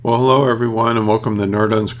Well, hello everyone, and welcome to Nerd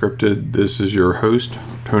Unscripted. This is your host,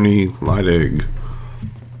 Tony Leidig,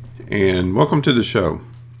 and welcome to the show.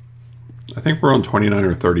 I think we're on 29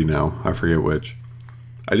 or 30 now. I forget which.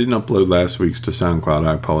 I didn't upload last week's to SoundCloud.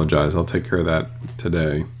 I apologize. I'll take care of that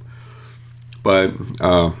today. But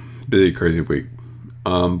busy, crazy week.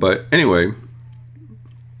 But anyway,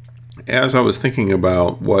 as I was thinking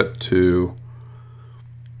about what to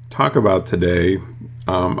talk about today,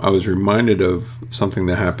 I was reminded of something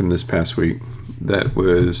that happened this past week that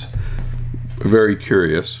was very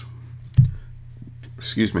curious.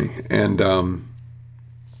 Excuse me. And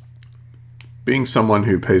being someone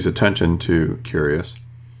who pays attention to curious,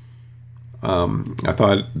 I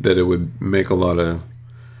thought that it would make a lot of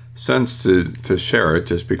sense to share it,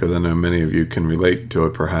 just because I know many of you can relate to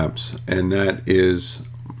it perhaps. And that is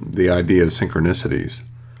the idea of synchronicities.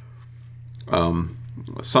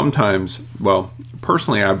 Sometimes, well,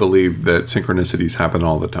 personally, I believe that synchronicities happen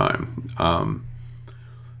all the time.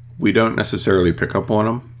 We don't necessarily pick up on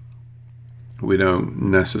them. We don't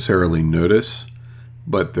necessarily notice,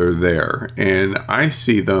 but they're there. And I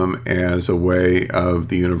see them as a way of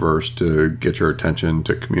the universe to get your attention,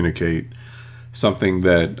 to communicate something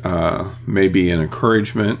that may be an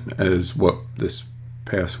encouragement, as what this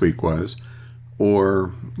past week was,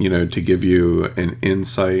 or, to give you an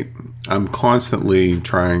insight. I'm constantly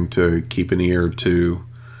trying to keep an ear to,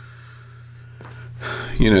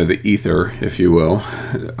 the ether, if you will,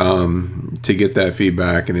 to get that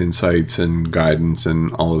feedback and insights and guidance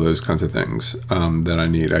and all of those kinds of things that I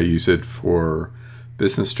need. I use it for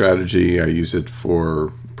business strategy. I use it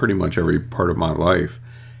for pretty much every part of my life.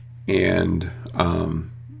 And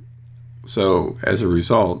so as a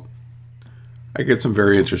result, I get some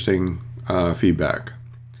very interesting feedback.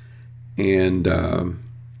 And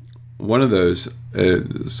one of those,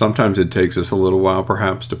 sometimes it takes us a little while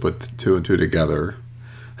perhaps to put two and two together,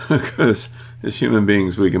 because as human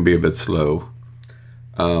beings we can be a bit slow.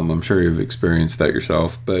 I'm sure you've experienced that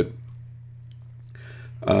yourself, but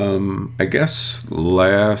I guess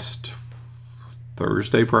last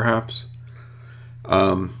Thursday perhaps,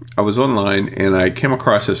 I was online and I came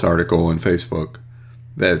across this article on Facebook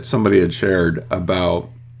that somebody had shared about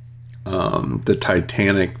the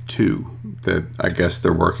Titanic 2 that I guess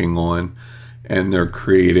they're working on, and they're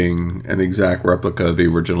creating an exact replica of the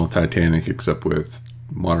original Titanic except with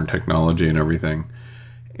modern technology and everything.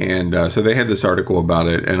 And so they had this article about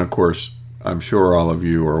it, and of course I'm sure all of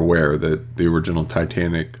you are aware that the original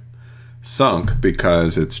Titanic sunk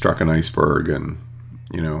because it struck an iceberg and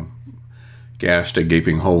gashed a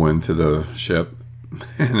gaping hole into the ship,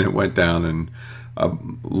 and it went down, and a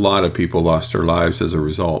lot of people lost their lives as a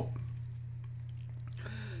result.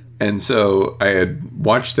 And so I had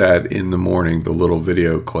watched that in the morning, the little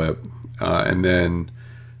video clip, and then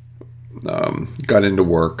got into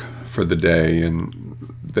work for the day,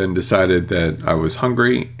 and then decided that I was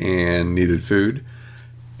hungry and needed food.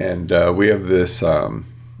 And we have this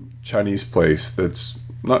Chinese place that's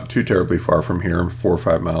not too terribly far from here, 4 or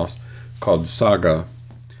 5 miles, called Saga.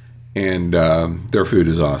 And their food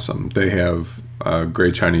is awesome. They have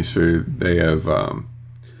great Chinese food. They have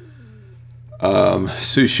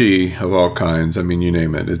sushi of all kinds. I mean, you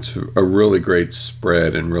name it. It's a really great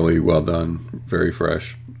spread and really well done, very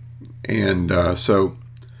fresh. And so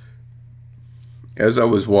as I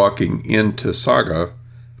was walking into Saga,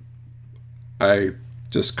 I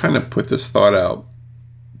just kind of put this thought out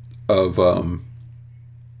of,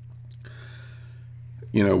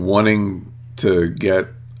 wanting to get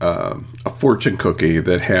a fortune cookie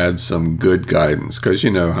that had some good guidance, because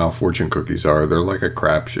you know how fortune cookies are. They're like a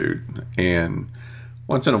crapshoot, and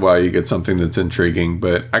once in a while you get something that's intriguing,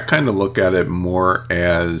 but I kind of look at it more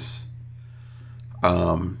as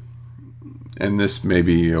and this may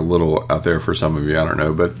be a little out there for some of you, I don't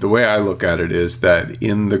know, but the way I look at it is that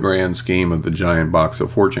in the grand scheme of the giant box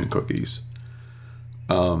of fortune cookies,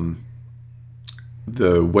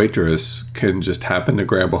 the waitress can just happen to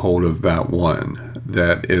grab a hold of that one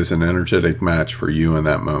that is an energetic match for you in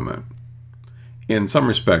that moment. In some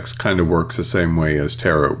respects, kind of works the same way as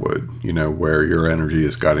tarot would, where your energy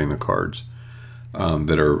is guiding the cards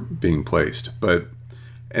that are being placed. But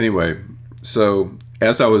anyway, so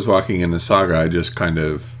as I was walking into Saga, I just kind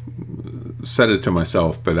of said it to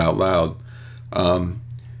myself, but out loud,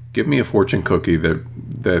 give me a fortune cookie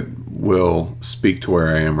that will speak to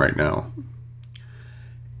where I am right now.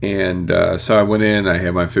 And so I went in, I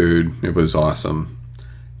had my food, it was awesome.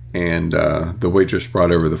 And the waitress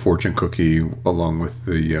brought over the fortune cookie along with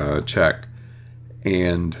the check.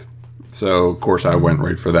 And so, of course, I went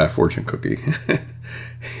right for that fortune cookie.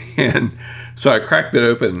 And so I cracked it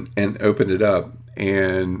open and opened it up.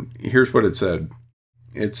 And here's what it said.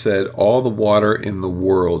 It said, all the water in the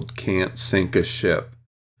world can't sink a ship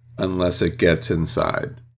unless it gets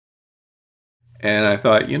inside. And I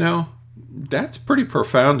thought, that's pretty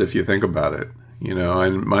profound if you think about it.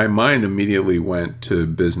 And my mind immediately went to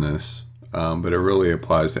business, but it really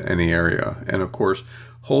applies to any area. And of course,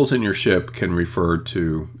 holes in your ship can refer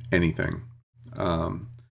to anything.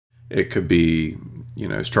 It could be,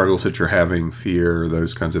 struggles that you're having, fear,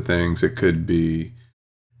 those kinds of things. It could be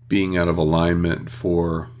being out of alignment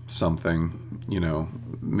for something.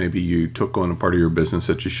 Maybe you took on a part of your business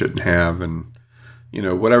that you shouldn't have, and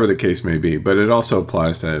whatever the case may be. But it also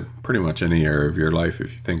applies to pretty much any area of your life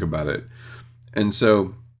if you think about it. And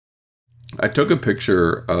so I took a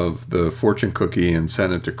picture of the fortune cookie and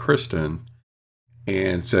sent it to Kristen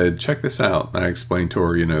and said, check this out. And I explained to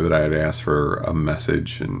her, that I had asked for a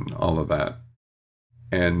message and all of that.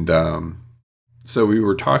 And so we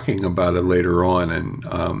were talking about it later on,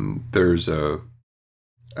 and there's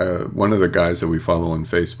one of the guys that we follow on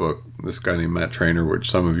Facebook, this guy named Matt Trainer, which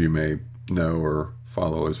some of you may know or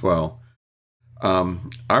follow as well.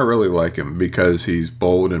 I really like him because he's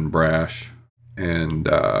bold and brash and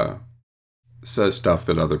says stuff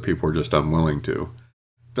that other people are just unwilling to.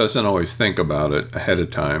 Doesn't always think about it ahead of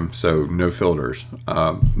time, so no filters.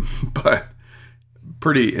 But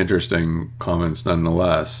pretty interesting comments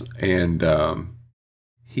nonetheless. And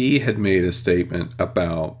he had made a statement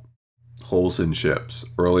about holes in ships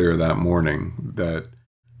earlier that morning that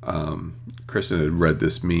Kristen had read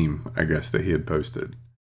this meme, I guess, that he had posted.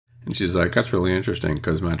 And she's like, that's really interesting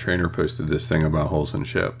because my trainer posted this thing about holes in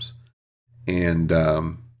ships. And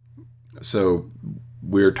so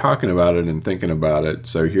we were talking about it and thinking about it.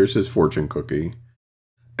 So here's his fortune cookie.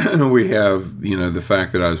 We have, the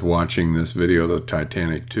fact that I was watching this video, the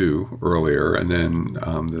Titanic 2, earlier, and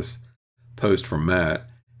then this post from Matt.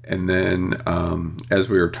 And then as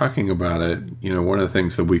we were talking about it, one of the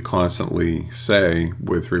things that we constantly say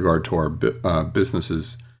with regard to our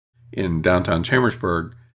businesses in downtown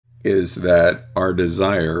Chambersburg is that our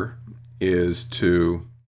desire is to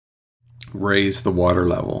raise the water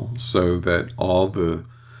level so that all the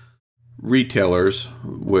retailers,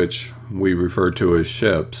 which we refer to as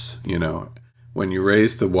ships, when you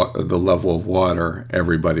raise the level of water,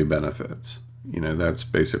 everybody benefits. That's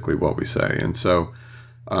basically what we say. And so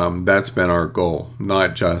that's been our goal,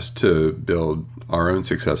 not just to build our own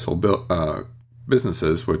successful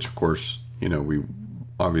businesses, which of course, we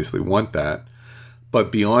obviously want that,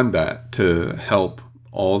 but beyond that, to help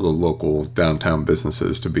all the local downtown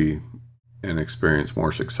businesses to be and experience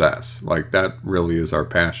more success. Like, that really is our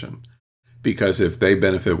passion, because if they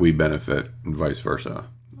benefit, we benefit, and vice versa.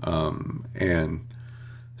 And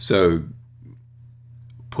so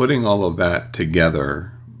putting all of that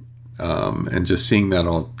together and just seeing that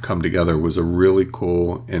all come together was a really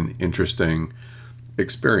cool and interesting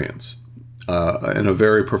experience, and a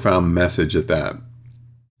very profound message at that.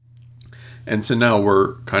 And so now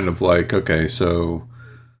we're kind of like, okay, so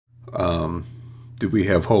do we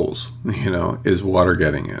have holes? Is water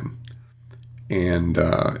getting in? And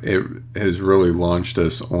it has really launched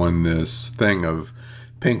us on this thing of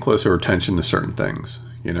paying closer attention to certain things,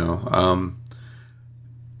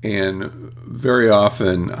 and very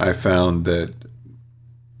often I found that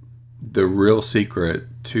the real secret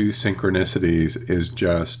to synchronicities is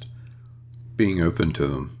just being open to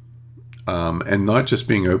them. And not just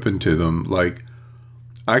being open to them. Like,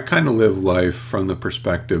 I kind of live life from the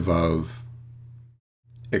perspective of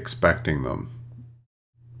expecting them.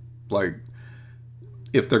 Like,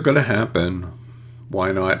 if they're going to happen,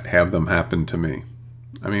 why not have them happen to me?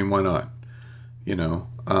 I mean, why not?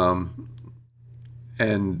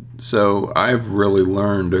 And so I've really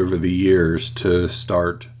learned over the years to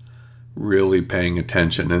start really paying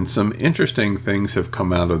attention. And some interesting things have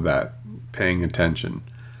come out of that, paying attention.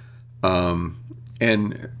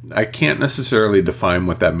 And I can't necessarily define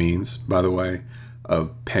what that means, by the way,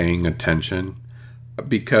 of paying attention,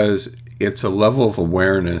 because it's a level of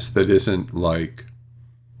awareness that isn't like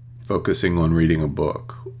focusing on reading a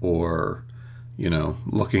book or,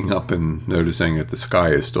 looking up and noticing that the sky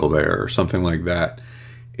is still there or something like that.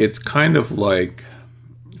 It's kind of like,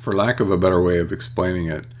 for lack of a better way of explaining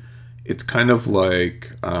it, it's kind of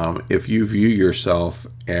like if you view yourself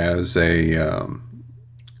as a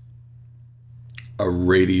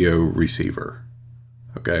radio receiver,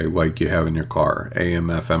 okay, like you have in your car, AM,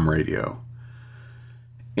 FM radio,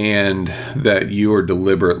 and that you are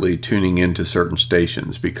deliberately tuning into certain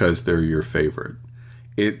stations because they're your favorite.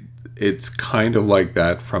 It's kind of like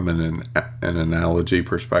that from an analogy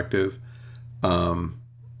perspective.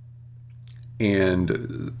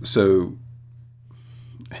 And so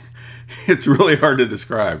it's really hard to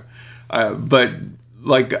describe. But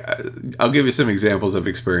like, I'll give you some examples of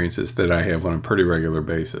experiences that I have on a pretty regular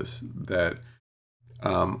basis that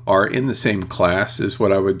are in the same class as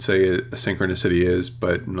what I would say a synchronicity is,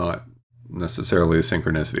 but not necessarily a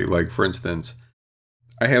synchronicity. Like, for instance,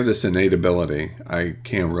 I have this innate ability. I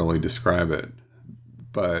can't really describe it,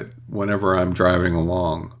 but whenever I'm driving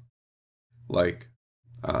along, like,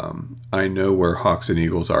 I know where hawks and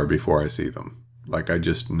eagles are before I see them. Like, I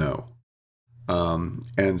just know.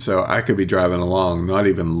 And so I could be driving along, not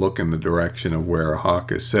even look in the direction of where a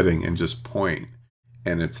hawk is sitting and just point,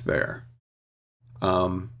 and it's there.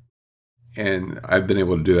 And I've been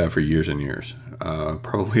able to do that for years and years,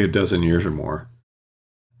 probably a dozen years or more.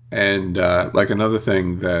 And like another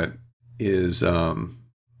thing that is kind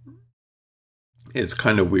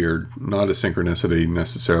of weird, not a synchronicity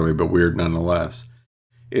necessarily, but weird nonetheless,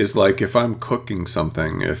 is like if I'm cooking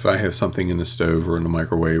something, if I have something in the stove or in the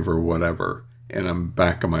microwave or whatever, and I'm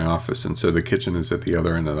back in my office, and so the kitchen is at the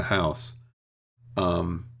other end of the house,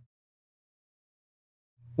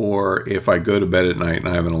 or if I go to bed at night and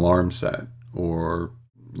I have an alarm set, or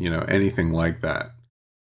anything like that,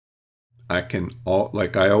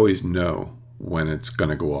 I always know when it's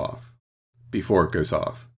going to go off before it goes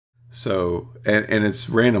off. So, and it's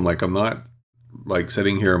random. Like, I'm not like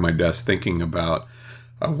sitting here at my desk thinking about,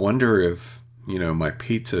 I wonder if, my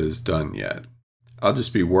pizza is done yet. I'll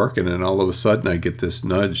just be working, and all of a sudden I get this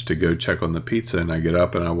nudge to go check on the pizza, and I get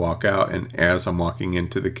up and I walk out, and as I'm walking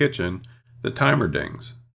into the kitchen, the timer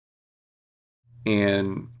dings.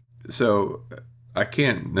 And so I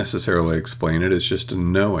can't necessarily explain it. It's just a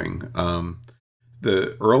knowing.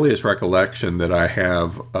 The earliest recollection that I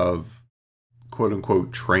have of quote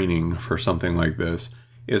unquote training for something like this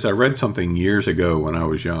is I read something years ago when I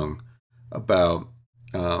was young about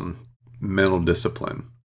mental discipline.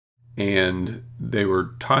 And they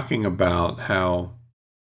were talking about how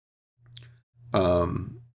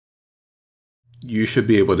you should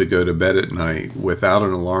be able to go to bed at night without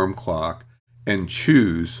an alarm clock and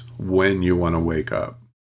choose when you want to wake up.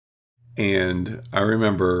 And I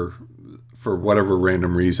remember, for whatever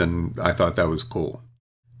random reason, I thought that was cool.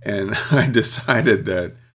 And I decided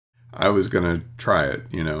that I was going to try it,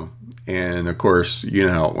 And of course, you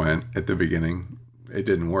know how it went at the beginning. It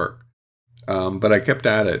didn't work. But I kept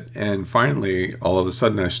at it. And finally, all of a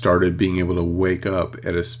sudden, I started being able to wake up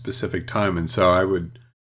at a specific time. And so I would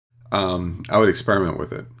experiment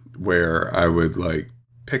with it, where I would like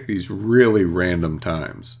pick these really random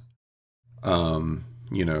times,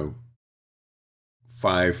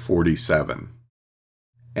 5:47.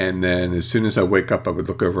 And then as soon as I wake up, I would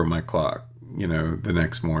look over at my clock, the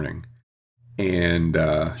next morning. And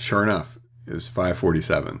sure enough, it's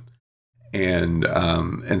 5:47. And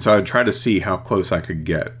so I'd try to see how close I could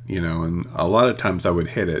get, and a lot of times I would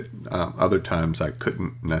hit it. Other times I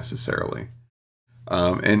couldn't necessarily.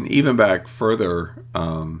 And even back further,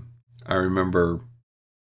 I remember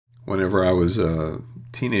whenever I was a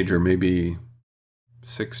teenager, maybe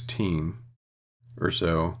 16 or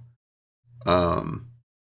so,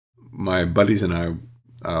 my buddies and I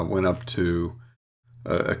went up to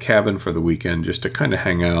a cabin for the weekend just to kind of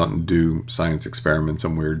hang out and do science experiments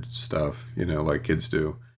and weird stuff, like kids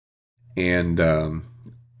do. And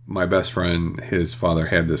my best friend, his father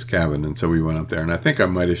had this cabin, and so we went up there. And I think I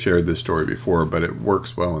might have shared this story before, but it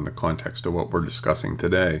works well in the context of what we're discussing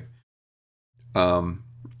today. And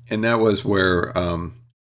that was where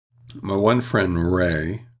my one friend,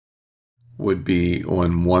 Ray, would be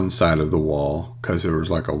on one side of the wall because there was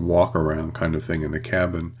like a walk around kind of thing in the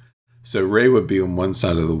cabin. So Ray would be on one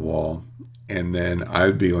side of the wall, and then I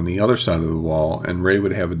would be on the other side of the wall, and Ray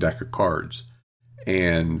would have a deck of cards.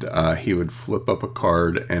 And he would flip up a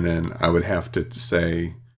card, and then I would have to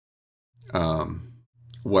say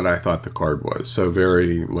what I thought the card was. So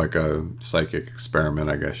very like a psychic experiment,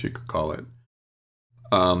 I guess you could call it.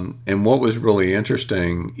 And what was really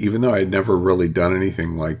interesting, even though I'd never really done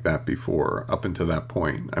anything like that before up until that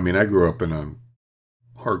point. I mean, I grew up in a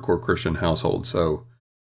hardcore Christian household, so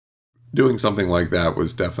doing something like that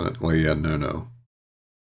was definitely a no-no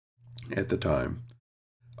at the time.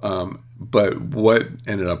 But what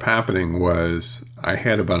ended up happening was I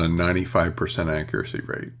had about a 95% accuracy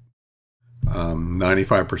rate.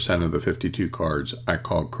 95% of the 52 cards I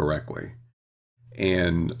called correctly.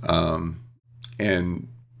 And I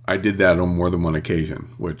did that on more than one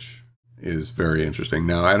occasion, which is very interesting.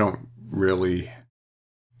 Now, I don't really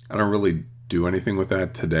do anything with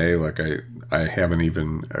that today. Like I haven't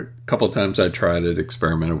even, a couple of times I tried it,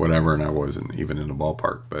 experimented, whatever, and I wasn't even in the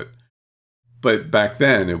ballpark. But back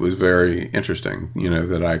then it was very interesting,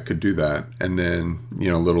 that I could do that. And then,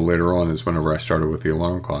 a little later on is whenever I started with the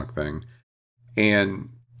alarm clock thing. And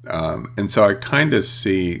And so I kind of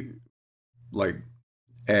see, like,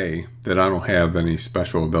 that I don't have any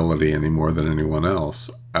special ability any more than anyone else.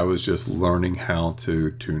 I was just learning how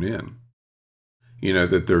to tune in.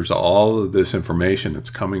 That there's all of this information that's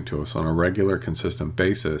coming to us on a regular, consistent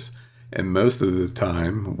basis. And most of the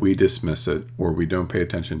time, we dismiss it, or we don't pay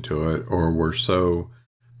attention to it, or we're so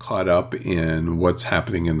caught up in what's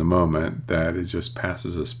happening in the moment that it just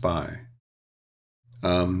passes us by.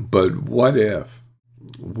 But what if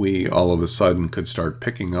we all of a sudden could start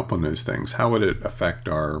picking up on those things? How would it affect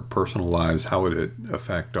our personal lives? How would it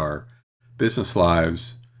affect our business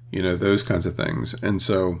lives? Those kinds of things. And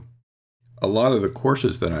so a lot of the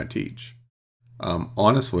courses that I teach,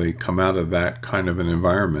 honestly, come out of that kind of an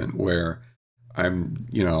environment where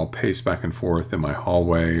I'll pace back and forth in my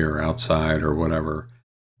hallway or outside or whatever.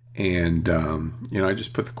 And, I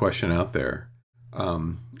just put the question out there.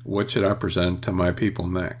 What should I present to my people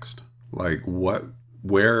next? Like,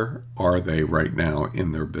 where are they right now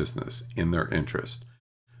in their business, in their interest?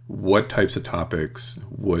 What types of topics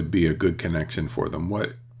would be a good connection for them?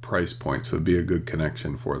 What price points would be a good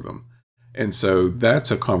connection for them? And so that's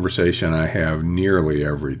a conversation I have nearly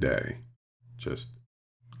every day, just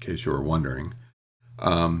in case you were wondering.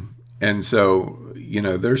 And so,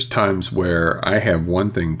 there's times where I have one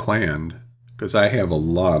thing planned, because I have a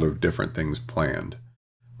lot of different things planned,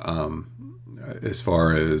 as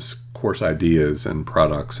far as course ideas and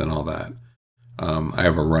products and all that. I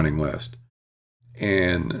have a running list.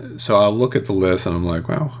 And so I'll look at the list and I'm like,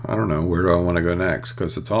 well, I don't know, where do I want to go next?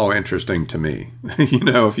 Because it's all interesting to me.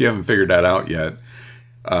 If you haven't figured that out yet,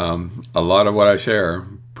 a lot of what I share,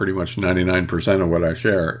 pretty much 99% of what I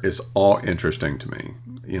share, is all interesting to me.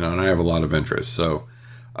 And I have a lot of interest. So,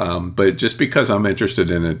 but just because I'm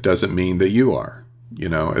interested in it doesn't mean that you are,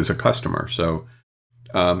 as a customer. So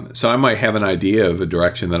I might have an idea of a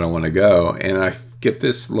direction that I want to go, and I get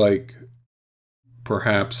this, like,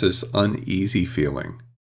 perhaps this uneasy feeling,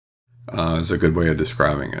 is a good way of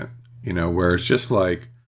describing it, where it's just like,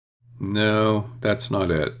 no, that's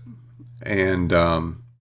not it. And,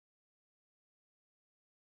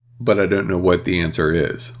 but I don't know what the answer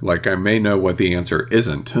is. Like, I may know what the answer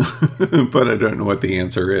isn't, but I don't know what the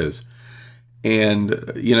answer is.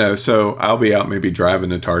 And, so I'll be out maybe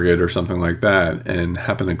driving to Target or something like that and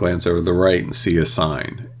happen to glance over to the right and see a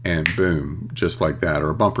sign, and boom, just like that,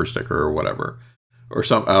 or a bumper sticker or whatever. Or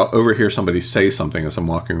I'll overhear somebody say something as I'm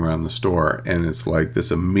walking around the store, and it's like this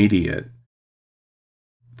immediate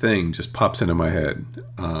thing just pops into my head.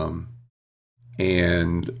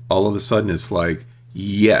 And all of a sudden it's like,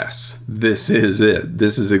 yes, this is it.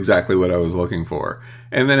 This is exactly what I was looking for.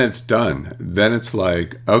 And then it's done. Then it's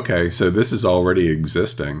like, okay, so this is already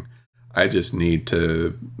existing. I just need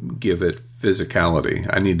to give it physicality.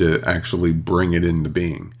 I need to actually bring it into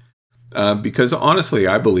being. Because honestly,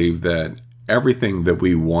 I believe that everything that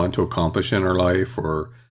we want to accomplish in our life or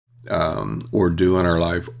do in our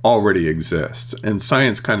life already exists. And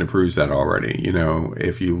science kind of proves that already.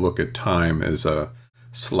 If you look at time as a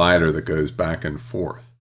slider that goes back and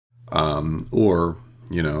forth, or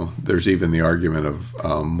there's even the argument of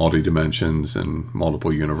multi-dimensions and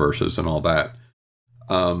multiple universes and all that.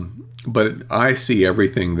 But I see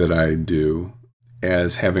everything that I do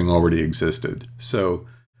as having already existed. So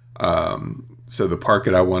the park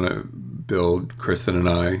that I want to build, Kristen and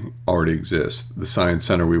I, already exists. The science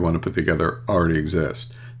center we want to put together already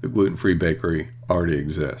exists. The gluten-free bakery already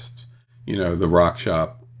exists. The rock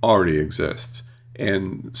shop already exists.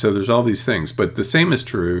 And so there's all these things. But the same is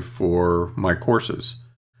true for my courses.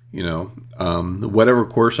 Whatever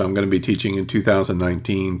course I'm going to be teaching in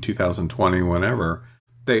 2019, 2020, whenever,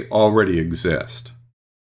 they already exist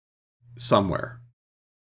somewhere.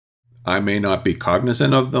 I may not be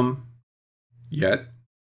cognizant of them yet.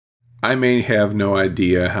 I may have no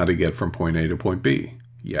idea how to get from point A to point B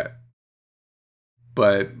yet.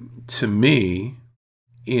 But to me,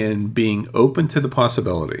 in being open to the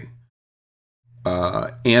possibility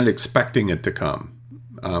and expecting it to come,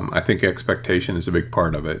 I think expectation is a big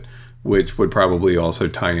part of it, which would probably also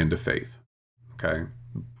tie into faith. Okay?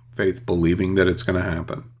 Faith, believing that it's going to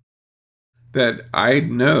happen. That I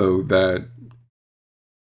know that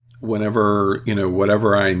whenever,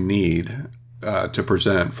 whatever I need to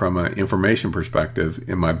present from an information perspective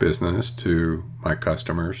in my business to my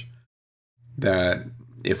customers, that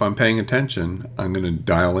if I'm paying attention, I'm going to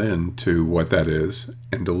dial in to what that is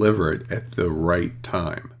and deliver it at the right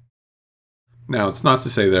time. Now, it's not to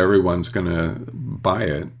say that everyone's going to buy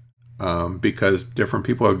it, because different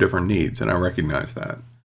people have different needs, and I recognize that.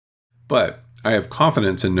 But I have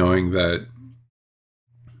confidence in knowing that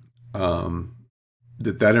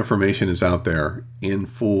that information is out there in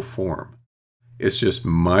full form. It's just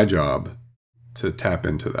my job to tap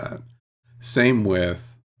into that. Same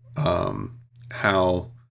with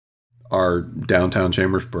how our downtown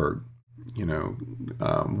Chambersburg,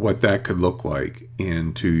 what that could look like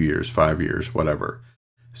in 2 years, 5 years, whatever.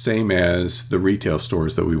 Same as the retail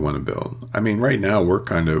stores that we want to build. I mean, right now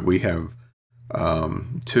we have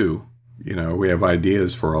two, we have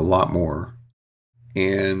ideas for a lot more.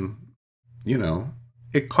 And,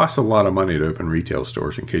 it costs a lot of money to open retail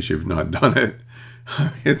stores, in case you've not done it.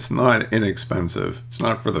 It's not inexpensive. It's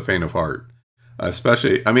not for the faint of heart.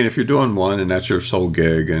 Especially, I mean, if you're doing one and that's your sole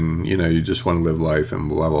gig and, you just want to live life and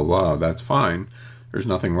blah, blah, blah, that's fine. There's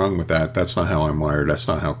nothing wrong with that. That's not how I'm wired. That's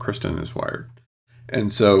not how Kristen is wired.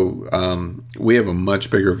 And so we have a much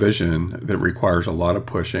bigger vision that requires a lot of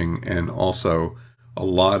pushing and also a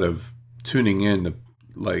lot of tuning in to,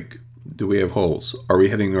 like, do we have holes? Are we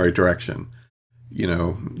heading the right direction?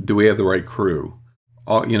 Do we have the right crew?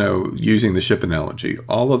 All, using the ship analogy,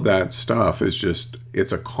 all of that stuff is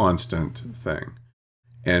it's a constant thing.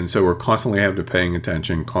 And so we're constantly having to paying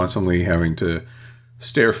attention, constantly having to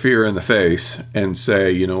stare fear in the face and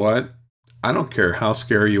say, you know what? I don't care how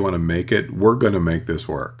scary you want to make it. We're going to make this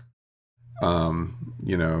work.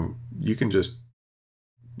 You can just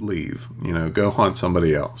leave, go haunt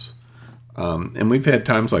somebody else. And we've had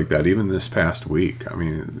times like that, even this past week. I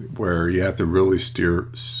mean, where you have to really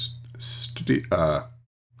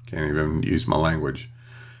can't even use my language,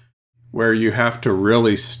 where you have to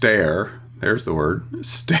really stare, there's the word,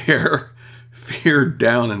 stare fear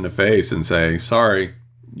down in the face and say, sorry,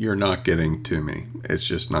 you're not getting to me. It's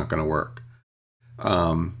just not going to work.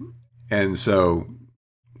 And so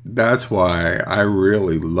that's why I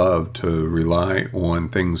really love to rely on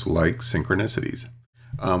things like synchronicities.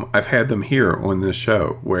 I've had them here on this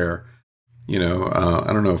show where, I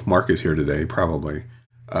don't know if Mark is here today, probably.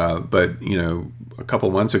 But, a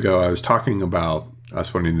couple months ago, I was talking about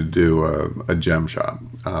us wanting to do a gem shop,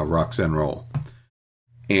 Rocks and Roll.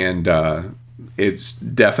 And it's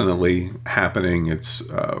definitely happening. It's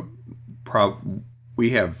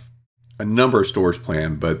we have a number of stores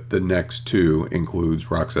planned, but the next two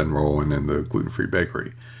includes Rocks and Roll and then the gluten-free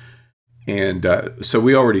bakery. And so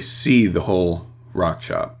we already see the whole rock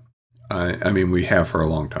shop. I mean, we have for a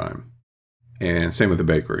long time. And same with the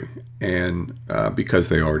bakery. And because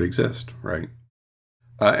they already exist, right?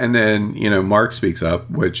 And then, Mark speaks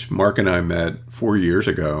up, which Mark and I met 4 years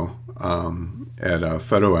ago at a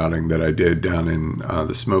photo outing that I did down in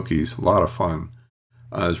the Smokies. A lot of fun.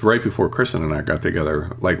 It was right before Kristen and I got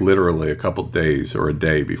together, like literally a couple days or a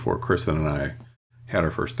day before Kristen and I had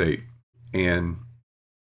our first date. And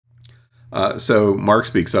so Mark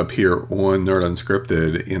speaks up here on Nerd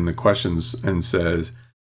Unscripted in the questions and says,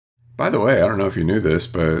 by the way, I don't know if you knew this,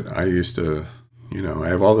 but I used to, I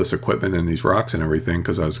have all this equipment and these rocks and everything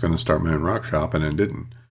because I was going to start my own rock shop and I didn't.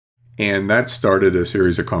 And that started a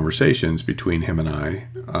series of conversations between him and I.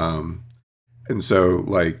 And so,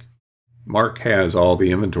 like, Mark has all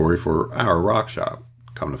the inventory for our rock shop,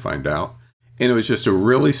 come to find out. And it was just a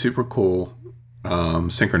really super cool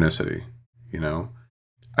synchronicity,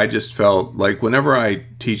 I just felt like whenever I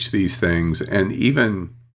teach these things, and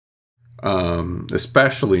even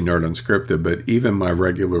especially Nerd Unscripted, but even my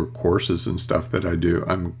regular courses and stuff that I do,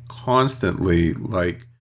 I'm constantly like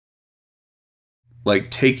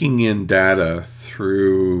taking in data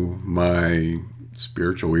through my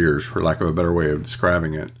spiritual ears, for lack of a better way of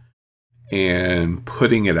describing it, and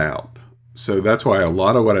putting it out. So that's why a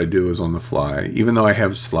lot of what I do is on the fly. Even though I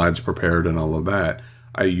have slides prepared and all of that,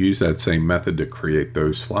 I use that same method to create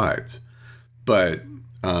those slides. But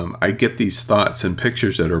I get these thoughts and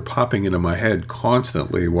pictures that are popping into my head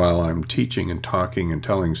constantly while I'm teaching and talking and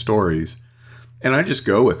telling stories. And I just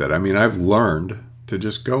go with it. I mean, I've learned to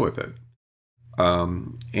just go with it.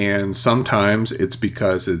 And sometimes it's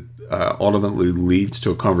because it ultimately leads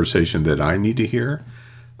to a conversation that I need to hear,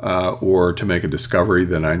 or to make a discovery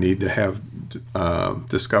that I need to have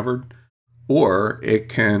discovered. Or it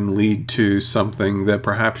can lead to something that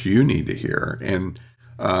perhaps you need to hear. And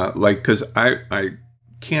because I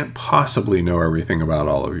can't possibly know everything about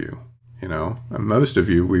all of you, and most of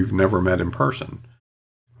you we've never met in person.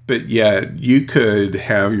 But yet you could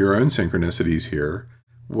have your own synchronicities here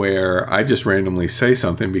where I just randomly say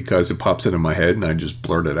something because it pops into my head and I just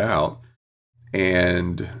blurt it out.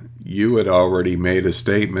 And you had already made a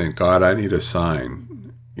statement, God, I need a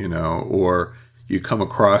sign, or you come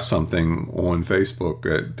across something on Facebook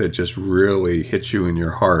that just really hits you in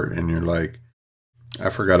your heart and you're like, I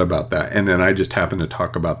forgot about that. And then I just happen to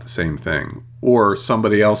talk about the same thing, or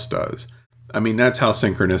somebody else does. I mean, that's how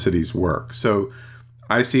synchronicities work. So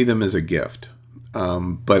I see them as a gift,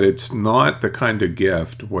 but it's not the kind of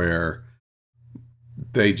gift where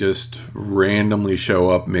They just randomly show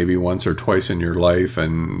up maybe once or twice in your life,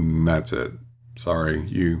 and that's it. Sorry,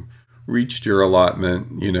 you reached your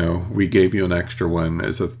allotment. We gave you an extra one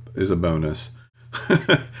as a bonus.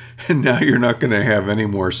 And now you're not going to have any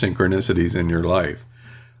more synchronicities in your life.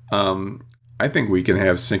 I think we can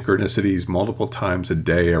have synchronicities multiple times a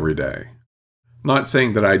day, every day. Not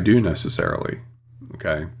saying that I do necessarily,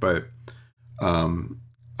 okay? But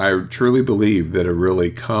I truly believe that it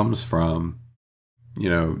really comes from,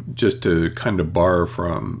 just to kind of borrow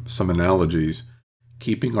from some analogies,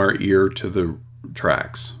 keeping our ear to the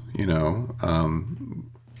tracks,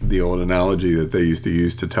 the old analogy that they used to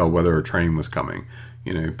use to tell whether a train was coming.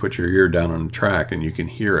 You put your ear down on the track and you can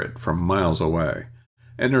hear it from miles away.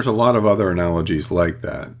 And there's a lot of other analogies like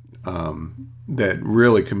that that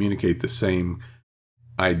really communicate the same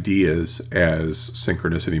ideas as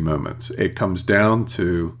synchronicity moments. It comes down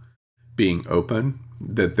to being open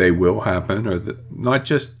that they will happen, or that not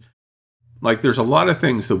just like there's a lot of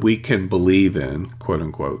things that we can believe in, quote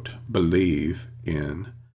unquote, believe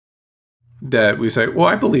in, that we say, well,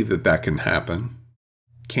 I believe that can happen.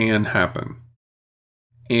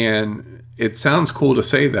 And it sounds cool to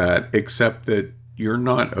say that, except that you're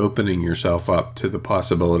not opening yourself up to the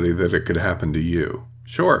possibility that it could happen to you.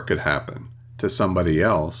 Sure, it could happen to somebody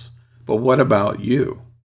else, but what about you?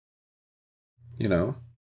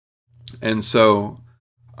 And so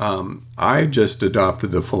I just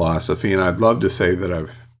adopted the philosophy, and I'd love to say that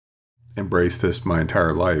I've embraced this my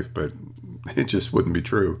entire life, but it just wouldn't be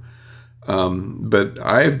true. But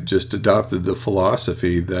I've just adopted the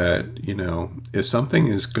philosophy that, if something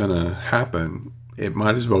is going to happen, it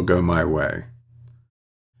might as well go my way.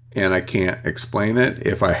 And I can't explain it.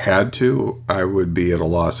 If I had to, I would be at a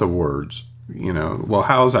loss of words. Well,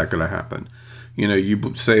 how is that going to happen?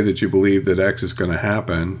 You say that you believe that X is going to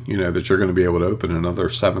happen, that you're going to be able to open another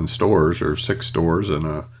 7 stores or 6 stores in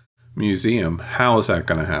a museum. How is that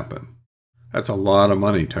going to happen? That's a lot of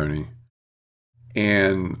money, Tony.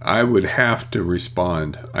 And I would have to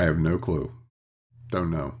respond, I have no clue.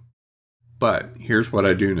 Don't know. But here's what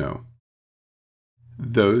I do know.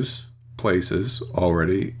 Those places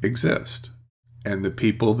already exist. And the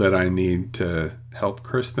people that I need to help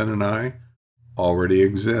Kristen and I already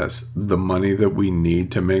exist. The money that we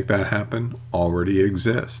need to make that happen already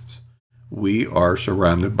exists. We are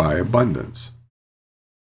surrounded by abundance.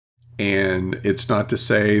 And it's not to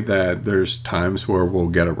say that there's times where we'll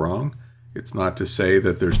get it wrong. It's not to say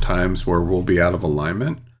that there's times where we'll be out of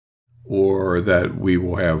alignment, or that we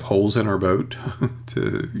will have holes in our boat,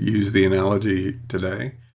 to use the analogy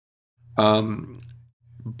today.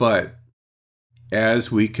 But as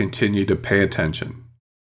we continue to pay attention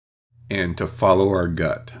and to follow our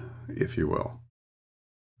gut, if you will,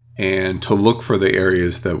 and to look for the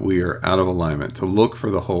areas that we are out of alignment, to look for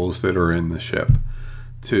the holes that are in the ship,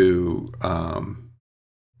 to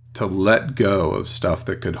let go of stuff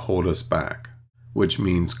that could hold us back, which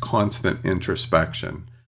means constant introspection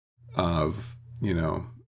of,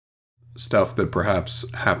 stuff that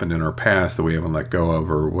perhaps happened in our past that we haven't let go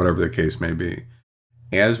of, or whatever the case may be.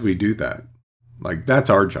 As we do that, that's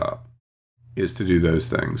our job, is to do those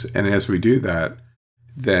things. And as we do that,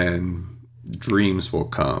 then dreams will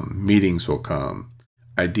come, meetings will come,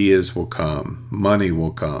 ideas will come, money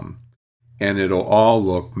will come, and it'll all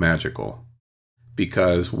look magical,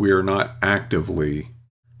 because we're not actively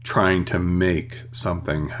trying to make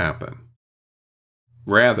something happen.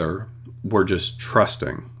 Rather, we're just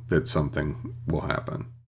trusting that something will happen.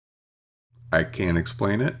 I can't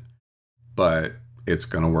explain it, but it's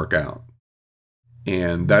going to work out.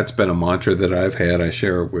 And that's been a mantra that I've had. I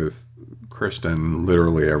share it with Kristen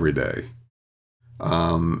literally every day,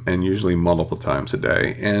 and usually multiple times a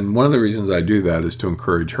day. And one of the reasons I do that is to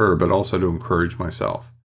encourage her, but also to encourage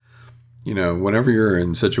myself. Whenever you're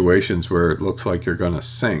in situations where it looks like you're going to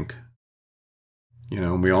sink,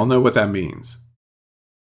 and we all know what that means.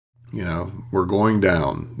 We're going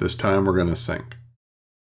down. This time we're going to sink.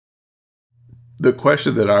 The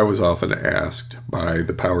question that I was often asked by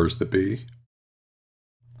the powers that be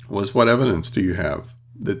was, what evidence do you have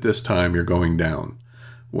that this time you're going down,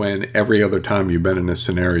 when every other time you've been in a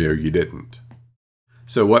scenario you didn't?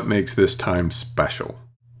 So what makes this time special?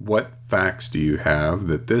 What facts do you have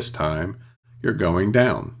that this time you're going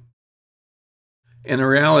down? And the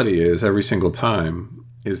reality is, every single time,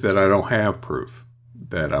 is that I don't have proof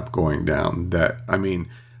that I'm going down.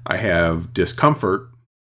 I have discomfort,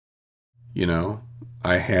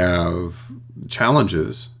 I have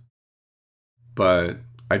challenges, but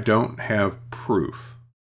I don't have proof.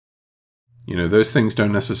 Those things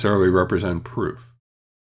don't necessarily represent proof.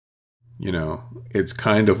 It's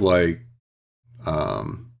kind of like,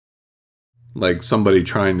 like somebody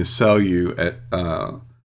trying to sell you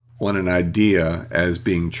on an idea as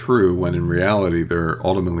being true when in reality they're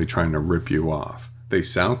ultimately trying to rip you off. They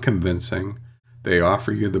sound convincing. They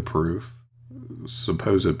offer you the proof,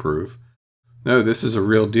 supposed proof. No, this is a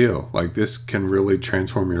real deal. Like, this can really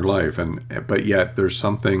transform your life. But yet there's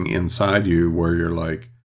something inside you where you're like,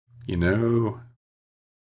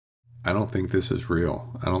 I don't think this is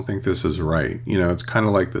real. I don't think this is right. It's kind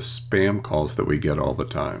of like the spam calls that we get all the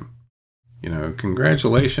time.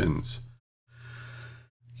 Congratulations.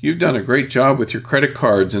 You've done a great job with your credit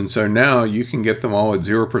cards, and so now you can get them all at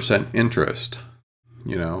 0% interest.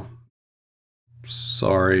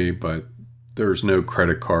 Sorry, but there's no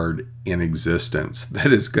credit card in existence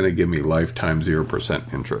that is going to give me lifetime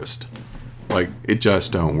 0% interest. Like, it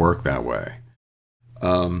just don't work that way.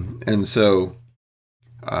 And so,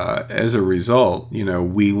 as a result,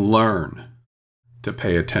 we learn to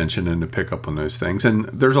pay attention and to pick up on those things. And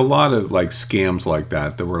there's a lot of like scams like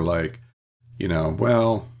that we're like,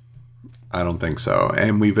 well, I don't think so.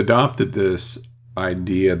 And we've adopted this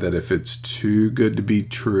idea that if it's too good to be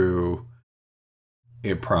true,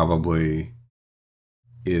 it probably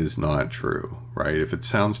is not true, right? If it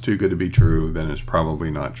sounds too good to be true, then it's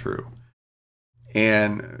probably not true.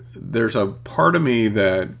 And there's a part of me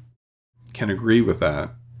that can agree with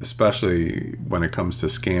that, especially when it comes to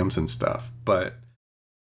scams and stuff. But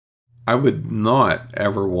I would not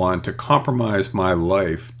ever want to compromise my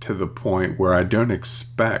life to the point where I don't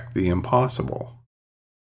expect the impossible.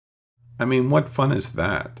 I mean, what fun is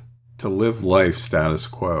that? To live life status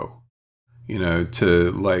quo.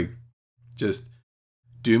 To like just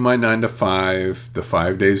do my 9 to 5, the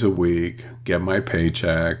 5 days a week, get my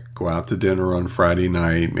paycheck, go out to dinner on Friday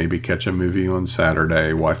night, maybe catch a movie on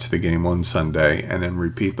Saturday, watch the game on Sunday, and then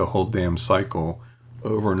repeat the whole damn cycle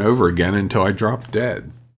over and over again until I drop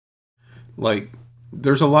dead. Like,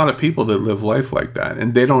 there's a lot of people that live life like that,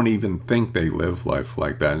 and they don't even think they live life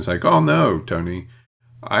like that. It's like, oh no, Tony,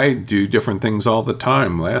 I do different things all the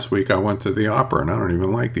time. Last week I went to the opera, and I don't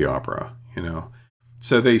even like the opera,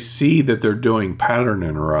 So they see that they're doing pattern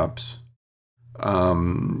interrupts,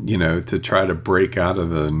 to try to break out of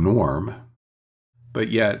the norm, but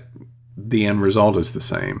yet the end result is the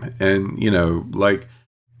same. And, like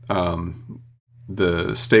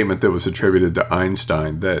the statement that was attributed to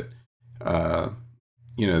Einstein that,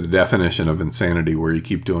 the definition of insanity where you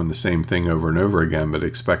keep doing the same thing over and over again, but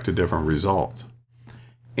expect a different result.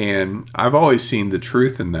 And I've always seen the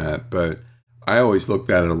truth in that, but I always looked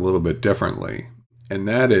at it a little bit differently. And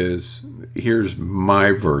that is, here's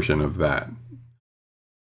my version of that.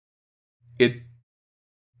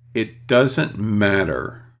 It doesn't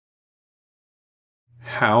matter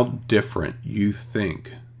how different you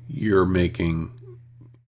think you're making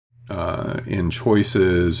in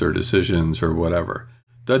choices or decisions or whatever.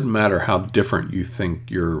 Doesn't matter how different you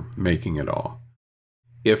think you're making it all.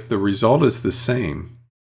 If the result is the same,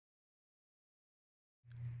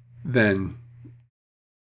 then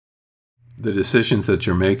the decisions that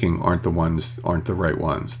you're making aren't the right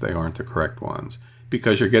ones. They aren't the correct ones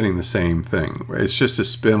because you're getting the same thing. It's just a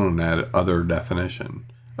spin on that other definition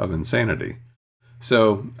of insanity.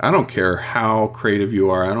 So I don't care how creative you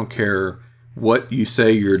are. I don't care what you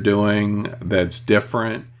say you're doing that's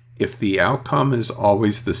different. If the outcome is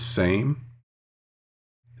always the same,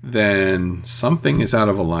 then something is out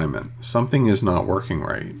of alignment. Something is not working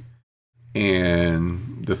right.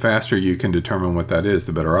 And the faster you can determine what that is,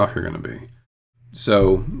 the better off you're going to be.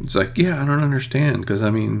 So it's like, yeah, I don't understand. Because,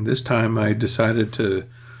 this time I decided to,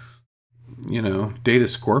 date a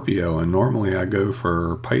Scorpio. And normally I go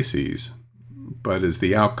for Pisces. But is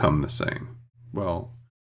the outcome the same? Well,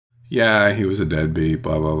 yeah, he was a deadbeat,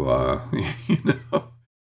 blah, blah, blah.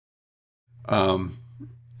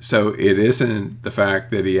 So it isn't the fact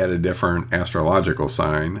that he had a different astrological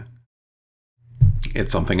sign.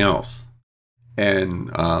 It's something else.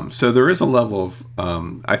 And so there is a level of,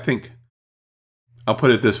 I think, I'll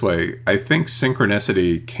put it this way. I think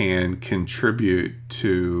synchronicity can contribute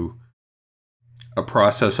to a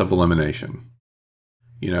process of elimination.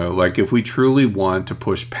 Like if we truly want to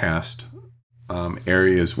push past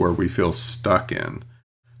areas where we feel stuck in,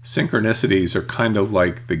 synchronicities are kind of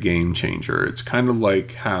like the game changer. It's kind of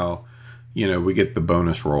like how, we get the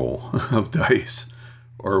bonus roll of dice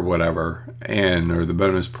or whatever, or the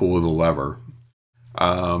bonus pull of the lever.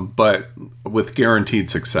 But with guaranteed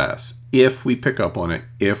success, if we pick up on it,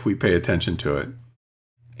 if we pay attention to it.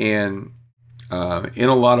 And in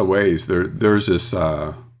a lot of ways, there's this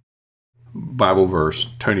Bible verse,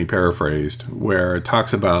 Tony paraphrased, where it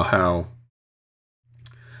talks about how,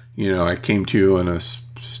 I came to you in a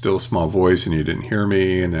still small voice and you didn't hear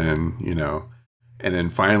me. And then, and then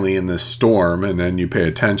finally in this storm, and then you pay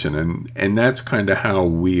attention, and that's kind of how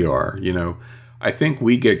we are. I think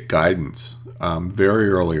we get guidance very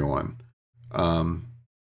early on.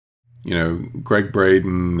 Greg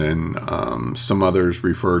Braden and some others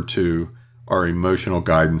refer to our emotional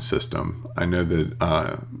guidance system. I know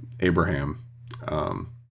that Abraham,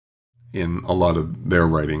 in a lot of their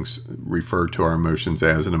writings, refer to our emotions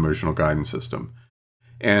as an emotional guidance system.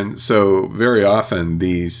 And so very often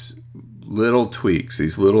these little tweaks,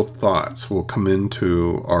 these little thoughts will come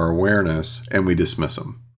into our awareness and we dismiss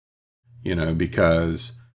them,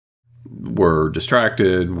 because we're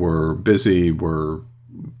distracted, we're busy, we're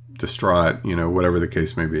distraught, whatever the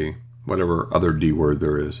case may be, whatever other D word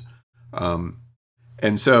there is.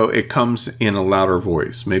 And so it comes in a louder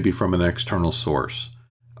voice, maybe from an external source.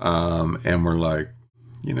 And we're like,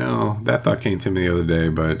 that thought came to me the other day,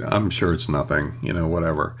 but I'm sure it's nothing,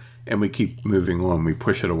 whatever. And we keep moving on, we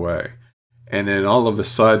push it away. And then all of a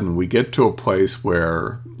sudden we get to a place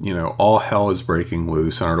where, all hell is breaking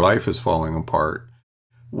loose and our life is falling apart.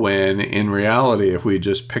 When in reality, if we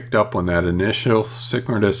just picked up on that initial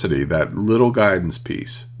synchronicity, that little guidance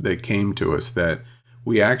piece that came to us that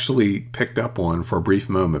we actually picked up on for a brief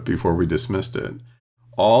moment before we dismissed it,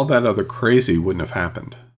 all that other crazy wouldn't have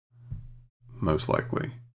happened, most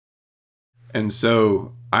likely. And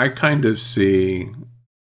so I kind of see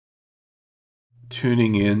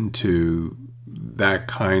tuning into that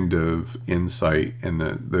kind of insight and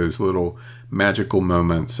those little magical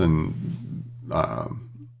moments and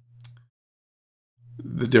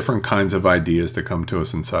the different kinds of ideas that come to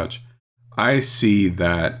us and such. I see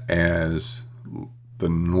that as the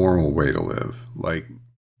normal way to live. Like,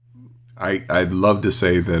 I'd love to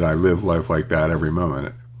say that I live life like that every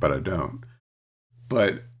moment, but I don't.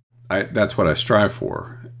 But that's what I strive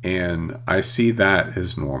for. And I see that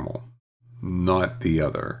as normal, not the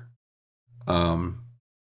other.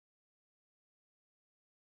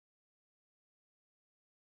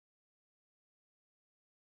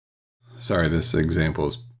 Sorry, this example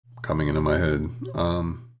is coming into my head.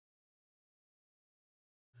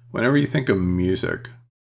 Whenever you think of music,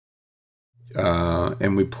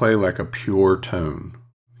 and we play like a pure tone,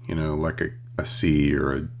 like a C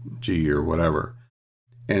or a G or whatever,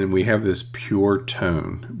 and we have this pure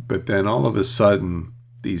tone, but then all of a sudden,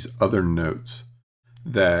 these other notes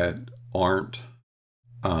that aren't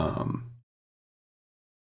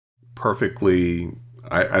perfectly,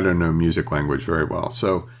 I don't know music language very well,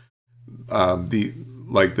 so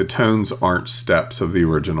the tones aren't steps of the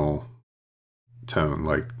original tone,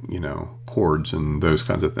 like, chords and those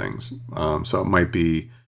kinds of things. So it might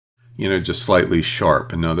be, just slightly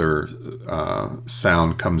sharp. Another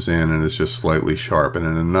sound comes in and it's just slightly sharp. And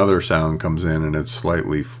then another sound comes in and it's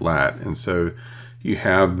slightly flat. And so you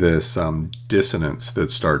have this dissonance that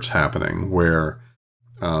starts happening where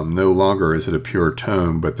no longer is it a pure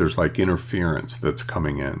tone, but there's like interference that's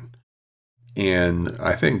coming in. And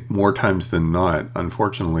I think more times than not,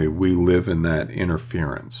 unfortunately, we live in that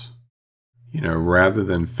interference. Rather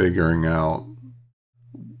than figuring out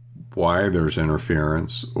why there's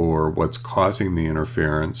interference or what's causing the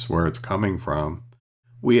interference, where it's coming from,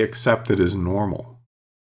 we accept it as normal.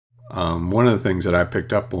 One of the things that I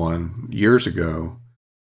picked up on years ago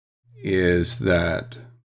is that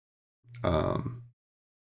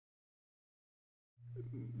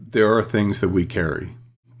there are things that we carry,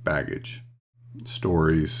 baggage,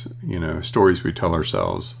 stories, stories we tell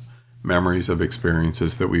ourselves, memories of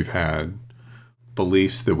experiences that we've had,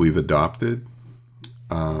 beliefs that we've adopted,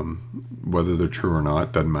 whether they're true or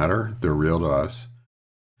not, doesn't matter. They're real to us.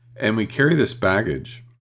 And we carry this baggage.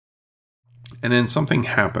 And then something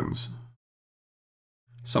happens.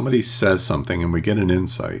 Somebody says something and we get an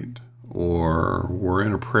insight. Or we're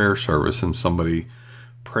in a prayer service and somebody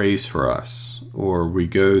prays for us. Or we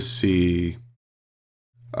go see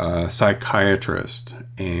a psychiatrist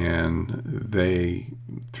and they,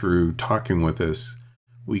 through talking with us,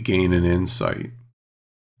 we gain an insight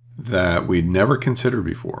that we'd never considered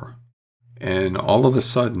before. And all of a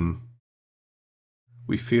sudden,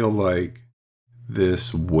 we feel like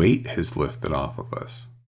this weight has lifted off of us,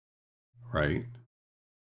 right?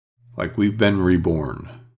 Like we've been reborn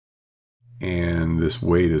and this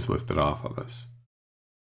weight is lifted off of us.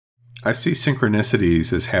 I see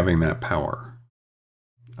synchronicities as having that power.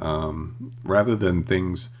 Rather than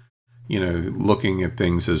things, looking at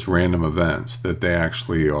things as random events, that they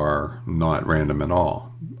actually are not random at all.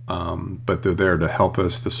 But they're there to help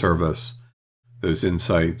us, to serve us, those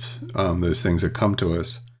insights, those things that come to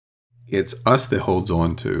us. It's us that holds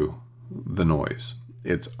on to the noise.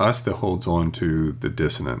 It's us that holds on to the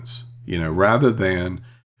dissonance, rather than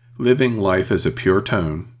living life as a pure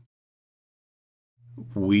tone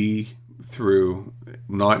we, through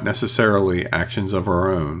not necessarily actions of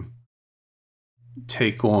our own,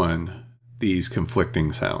 take on these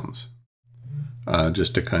conflicting sounds.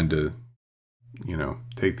 Just to kind of,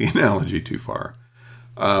 take the analogy too far.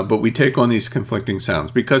 But we take on these conflicting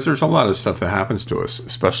sounds because there's a lot of stuff that happens to us,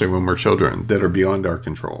 especially when we're children, that are beyond our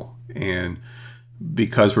control. And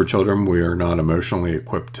because we're children, we are not emotionally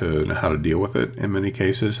equipped to know how to deal with it in many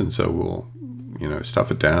cases. And so we'll,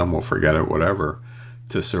 stuff it down, we'll forget it, whatever,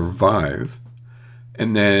 to survive.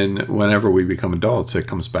 And then whenever we become adults, it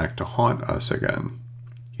comes back to haunt us again.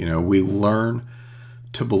 We learn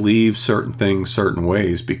to believe certain things certain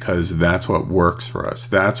ways because that's what works for us.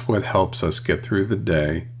 That's what helps us get through the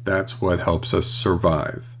day. That's what helps us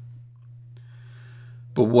survive.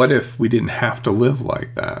 But what if we didn't have to live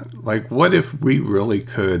like that? Like, what if we really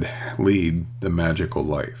could lead the magical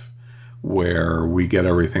life where we get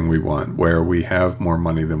everything we want, where we have more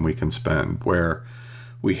money than we can spend, where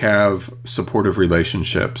we have supportive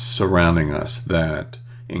relationships surrounding us that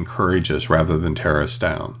encourage us rather than tear us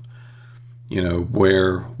down?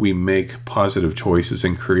 Where we make positive choices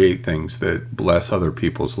and create things that bless other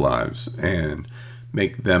people's lives and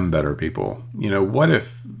make them better people. What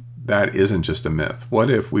if that isn't just a myth? What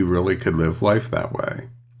if we really could live life that way?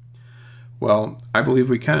 Well, I believe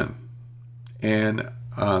we can. And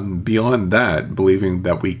beyond that, believing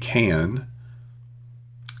that we can,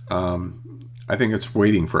 I think it's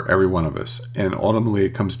waiting for every one of us. And ultimately,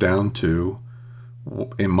 it comes down to,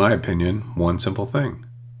 in my opinion, one simple thing: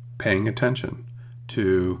 paying attention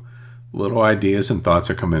to little ideas and thoughts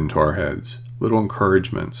that come into our heads, little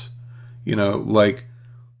encouragements. Like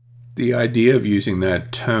the idea of using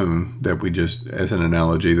that tone that we just, as an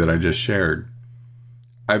analogy that I just shared.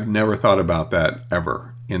 I've never thought about that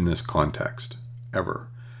ever in this context, ever.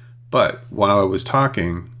 But while I was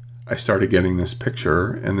talking, I started getting this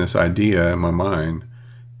picture and this idea in my mind,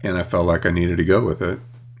 and I felt like I needed to go with it.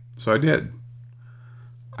 So I did.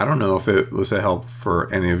 I don't know if it was a help for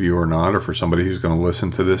any of you or not, or for somebody who's going to listen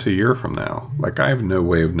to this a year from now. Like, I have no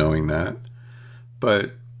way of knowing that.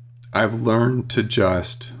 But I've learned to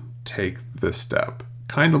just take the step.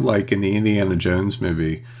 Kind of like in the Indiana Jones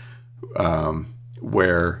movie,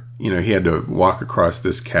 where, he had to walk across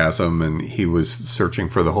this chasm and he was searching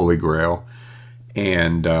for the Holy Grail.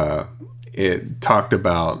 And it talked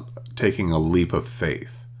about taking a leap of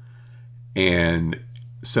faith. And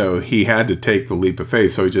so he had to take the leap of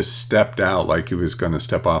faith. So he just stepped out like he was going to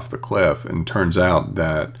step off the cliff. And turns out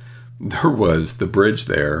that there was the bridge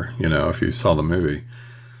there, if you saw the movie.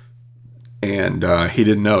 And he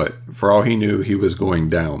didn't know it. For all he knew, he was going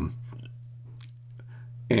down.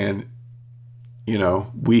 And,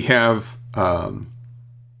 we have,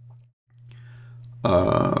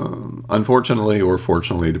 unfortunately or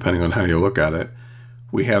fortunately, depending on how you look at it,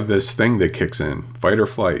 we have this thing that kicks in, fight or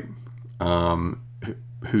flight,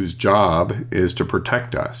 whose job is to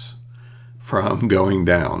protect us from going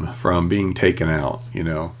down, from being taken out,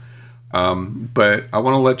 But I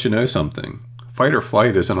want to let you know something. Fight or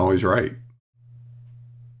flight isn't always right.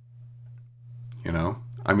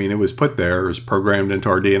 It was put there, it was programmed into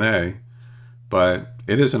our DNA, but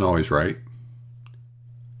it isn't always right.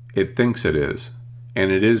 It thinks it is.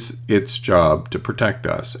 And it is its job to protect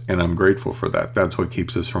us. And I'm grateful for that. That's what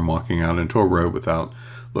keeps us from walking out into a road without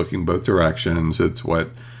looking both directions. It's what,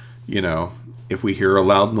 if we hear a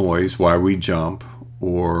loud noise, why we jump,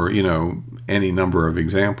 or, any number of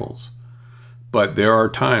examples. But there are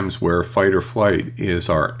times where fight or flight is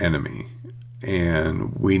our enemy.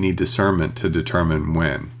 And we need discernment to determine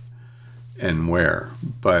when and where.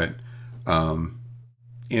 But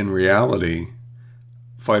in reality,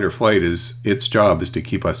 fight or flight its job is to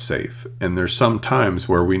keep us safe. And there's some times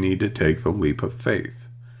where we need to take the leap of faith,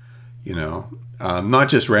 not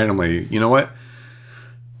just randomly, what?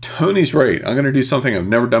 Tony's right. I'm going to do something I've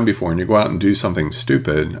never done before. And you go out and do something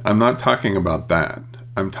stupid. I'm not talking about that.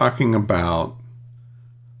 I'm talking about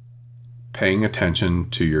paying attention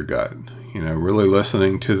to your gut, really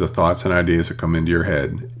listening to the thoughts and ideas that come into your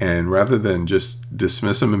head. And rather than just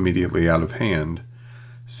dismiss them immediately out of hand,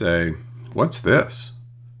 say, what's this?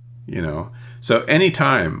 So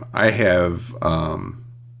anytime I have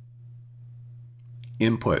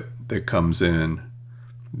input that comes in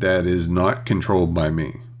that is not controlled by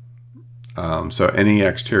me, so any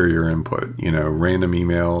exterior input, random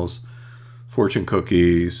emails, fortune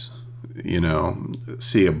cookies,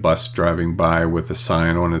 see a bus driving by with a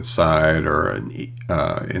sign on its side, or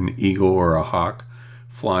an eagle or a hawk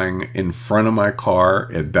flying in front of my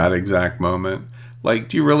car at that exact moment. Like,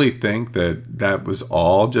 do you really think that was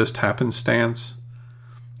all just happenstance?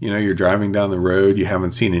 You're driving down the road, you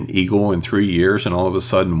haven't seen an eagle in 3 years, and all of a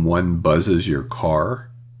sudden one buzzes your car.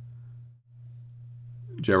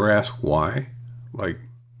 Did you ever ask why? Like,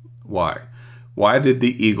 why? Why did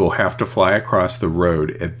the eagle have to fly across the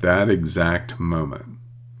road at that exact moment?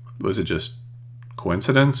 Was it just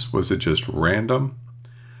coincidence? Was it just random?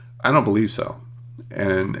 I don't believe so.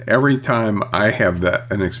 And every time I have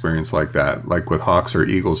an experience like that, like with hawks or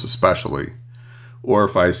eagles especially, or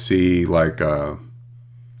if I see like a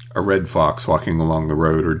red fox walking along the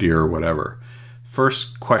road or deer or whatever,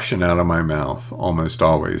 first question out of my mouth almost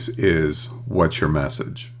always is, what's your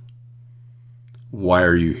message? Why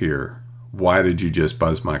are you here? Why did you just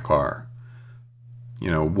buzz my car?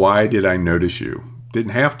 Why did I notice you?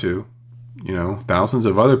 Didn't have to. Thousands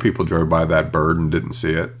of other people drove by that bird and didn't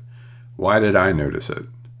see it. Why did I notice it?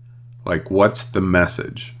 Like, what's the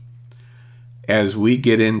message? As we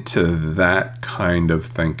get into that kind of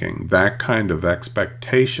thinking, that kind of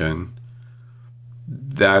expectation,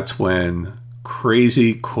 that's when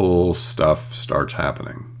crazy cool stuff starts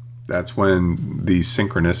happening. That's when these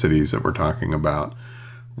synchronicities that we're talking about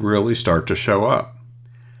really start to show up.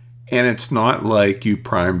 And it's not like you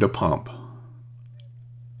primed a pump.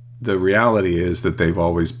 The reality is that they've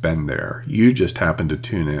always been there. You just happen to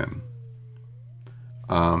tune in.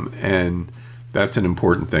 And that's an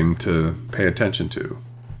important thing to pay attention to,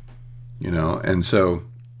 and so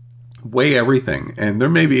weigh everything. And there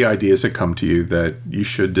may be ideas that come to you that you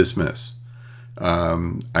should dismiss.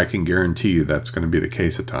 I can guarantee you that's going to be the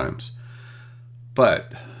case at times.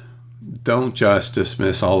 But don't just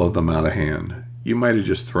dismiss all of them out of hand. You might have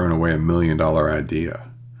just thrown away $1 million idea.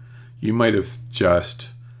 You might have just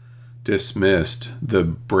dismissed the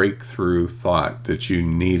breakthrough thought that you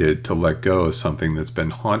needed to let go of something that's been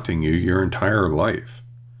haunting you your entire life.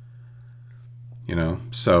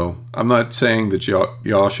 So I'm not saying that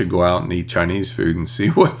y'all should go out and eat Chinese food and see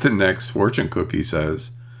what the next fortune cookie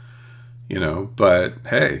says, but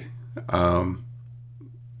hey, the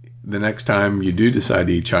next time you do decide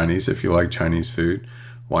to eat Chinese, if you like Chinese food,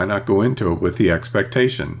 why not go into it with the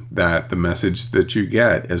expectation that the message that you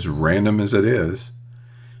get, as random as it is,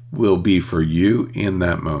 will be for you in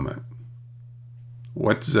that moment.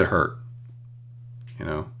 What does it hurt?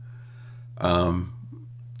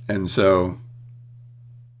 And so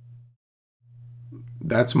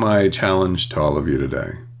that's my challenge to all of you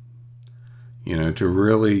today. To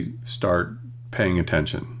really start paying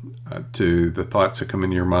attention to the thoughts that come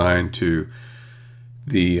into your mind, to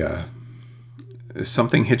the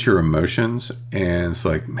something hits your emotions, and it's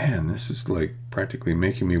like, man, this is like practically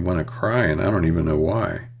making me want to cry, and I don't even know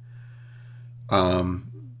why.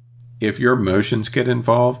 If your emotions get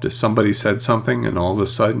involved, if somebody said something and all of a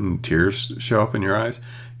sudden tears show up in your eyes,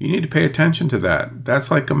 you need to pay attention to that. That's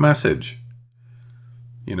like a message.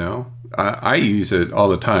 I use it all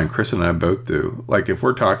the time. Chris and I both do. Like if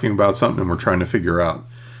we're talking about something and we're trying to figure out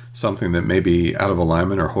something that may be out of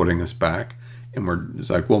alignment or holding us back, and it's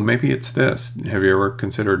like, well, maybe it's this. Have you ever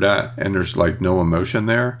considered that? And there's like no emotion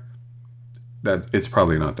there. That it's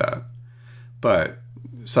probably not that. But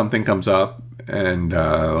something comes up, and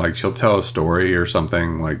like she'll tell a story or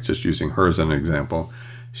something, like just using her as an example.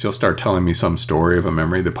 She'll start telling me some story of a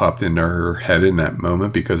memory that popped into her head in that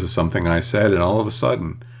moment because of something I said, and all of a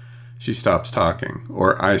sudden she stops talking,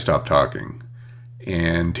 or I stop talking,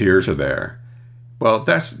 and tears are there. Well,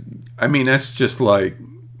 that's just like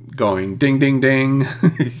going ding, ding, ding.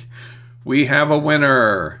 We have a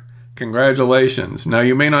winner. Congratulations. Now,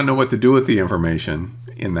 you may not know what to do with the information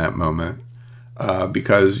in that moment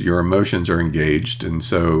because your emotions are engaged. And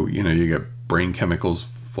so, you get brain chemicals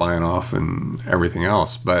flying off and everything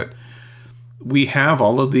else. But we have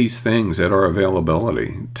all of these things at our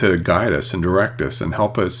availability to guide us and direct us and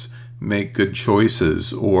help us make good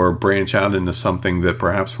choices or branch out into something that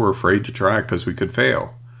perhaps we're afraid to try because we could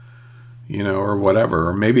fail, or whatever.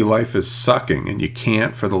 Or maybe life is sucking and you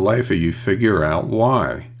can't for the life of you figure out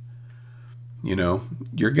why.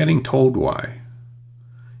 You're getting told why.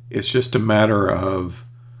 It's just a matter of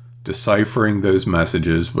deciphering those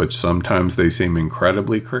messages, which sometimes they seem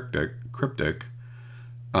incredibly cryptic,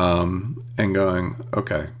 and going,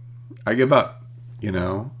 okay, I give up.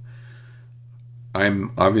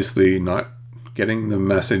 I'm obviously not getting the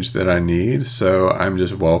message that I need, so I'm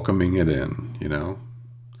just welcoming it in,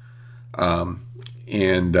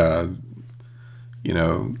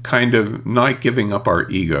 kind of not giving up our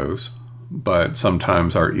egos, but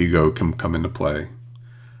sometimes our ego can come into play.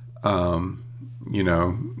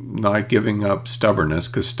 Not giving up stubbornness,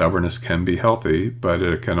 because stubbornness can be healthy, but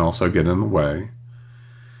it can also get in the way.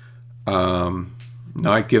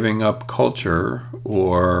 Not giving up culture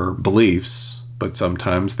or beliefs, but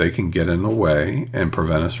sometimes they can get in the way and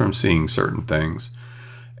prevent us from seeing certain things.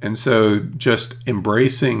 And so just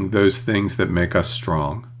embracing those things that make us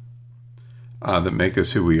strong, that make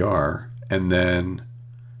us who we are, and then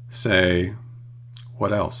say,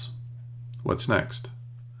 what else? What's next?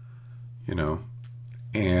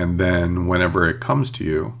 And then whenever it comes to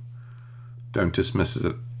you, don't dismiss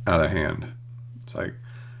it out of hand. It's like,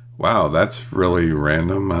 wow, that's really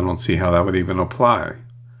random. I don't see how that would even apply.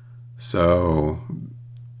 So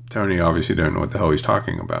Tony obviously don't know what the hell he's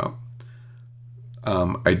talking about.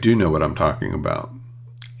 I do know what I'm talking about.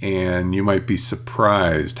 And you might be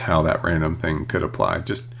surprised how that random thing could apply.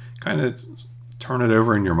 Just kind of turn it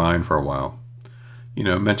over in your mind for a while.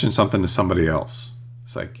 Mention something to somebody else.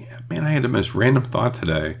 It's like, yeah, man, I had the most random thought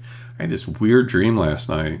today. I had this weird dream last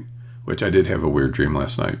night, which I did have a weird dream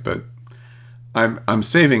last night, but I'm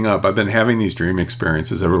saving up. I've been having these dream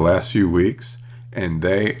experiences over the last few weeks, and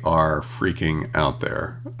they are freaking out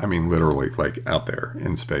there. I mean, literally, like out there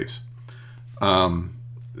in space. So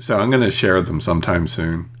I'm going to share them sometime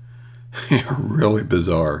soon. They're really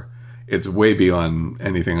bizarre. It's way beyond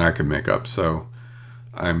anything I could make up, so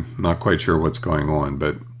I'm not quite sure what's going on,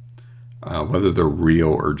 but whether they're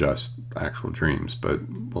real or just actual dreams, but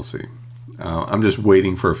we'll see. I'm just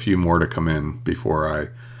waiting for a few more to come in before I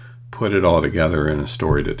put it all together in a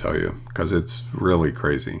story to tell you, because it's really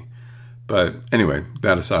crazy. But anyway,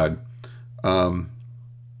 that aside, I'm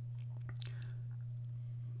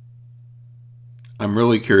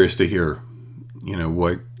really curious to hear,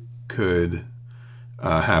 what could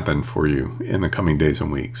happen for you in the coming days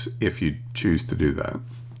and weeks if you choose to do that.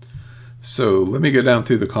 So let me go down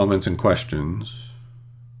through the comments and questions.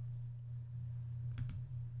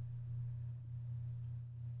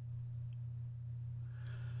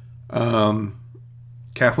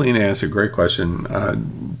 Kathleen asked a great question.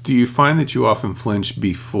 Do you find that you often flinch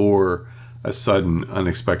before a sudden,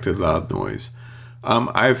 unexpected loud noise?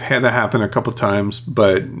 I've had that happen a couple times,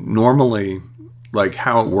 but normally, like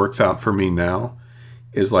how it works out for me now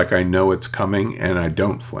is like I know it's coming and I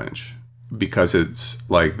don't flinch because it's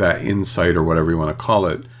like that insight or whatever you want to call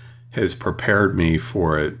it has prepared me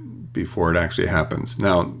for it before it actually happens.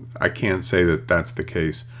 Now, I can't say that that's the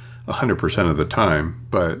case 100% of the time,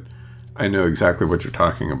 but I know exactly what you're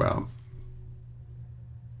talking about.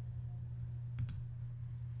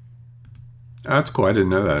 That's cool. I didn't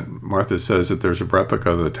know that. Martha says that there's a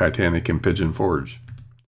replica of the Titanic in Pigeon Forge.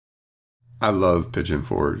 I love Pigeon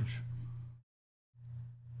Forge.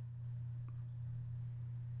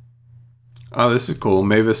 Oh, this is cool.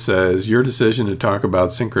 Mavis says, your decision to talk about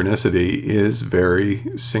synchronicity is very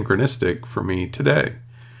synchronistic for me today,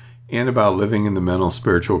 and about living in the mental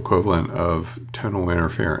spiritual equivalent of tonal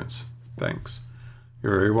interference. Thanks.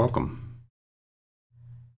 You're very welcome.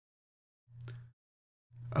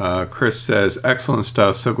 Chris says, excellent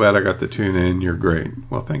stuff. So glad I got to tune in. You're great.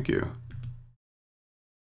 Well, thank you.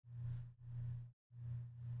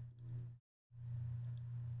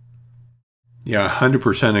 Yeah,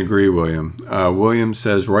 100% agree, William. William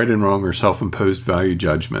says, right and wrong are self-imposed value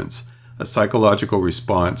judgments. A psychological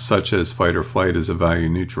response, such as fight or flight, is value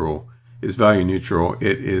neutral.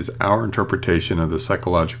 It is our interpretation of the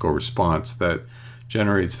psychological response that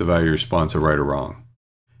generates the value response of right or wrong.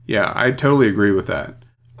 Yeah, I totally agree with that.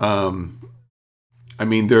 I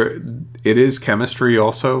mean, it is chemistry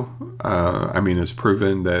also. It's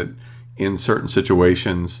proven that in certain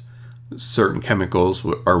situations, certain chemicals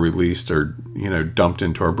are released or, dumped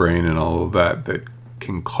into our brain and all of that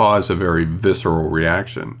can cause a very visceral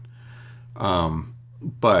reaction.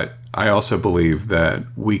 But I also believe that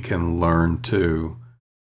we can learn to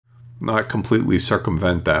not completely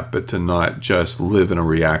circumvent that, but to not just live in a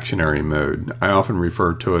reactionary mode. I often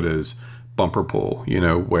refer to it as bumper pull,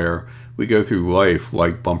 where we go through life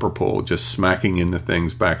like bumper pull, just smacking into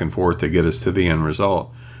things back and forth to get us to the end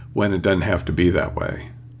result, when it doesn't have to be that way.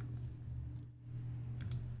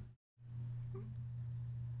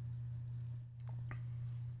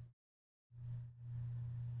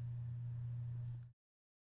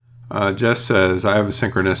 Jess says, I have a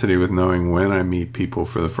synchronicity with knowing when I meet people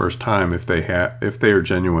for the first time, if they are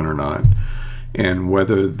genuine or not, and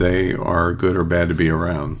whether they are good or bad to be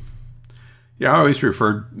around. Yeah, I always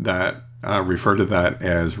refer to that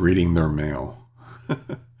as reading their mail.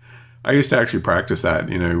 I used to actually practice that.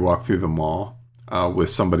 You walk through the mall with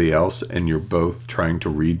somebody else and you're both trying to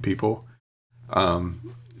read people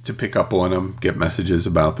to pick up on them, get messages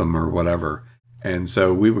about them or whatever. And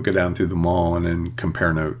so we would go down through the mall and then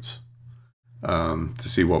compare notes to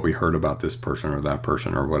see what we heard about this person or that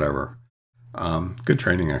person or whatever. Good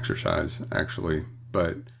training exercise, actually.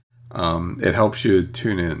 But it helps you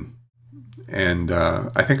tune in And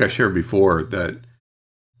I think I shared before that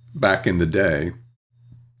back in the day,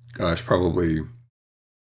 gosh, probably,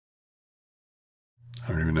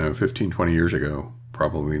 I don't even know, 15, 20 years ago,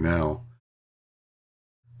 probably now,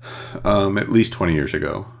 at least 20 years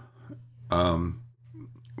ago, um,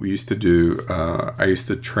 I used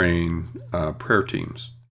to train prayer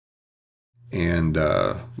teams and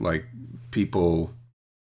like people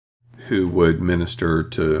who would minister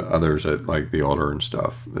to others at like the altar and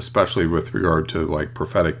stuff, especially with regard to like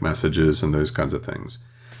prophetic messages and those kinds of things.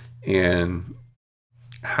 And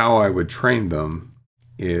how I would train them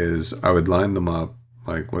is I would line them up,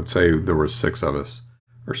 like let's say there were six of us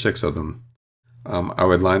or six of them. I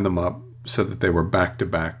would line them up so that they were back to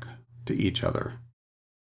back to each other.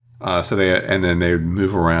 And then they would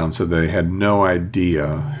move around so they had no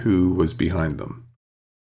idea who was behind them.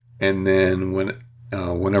 And then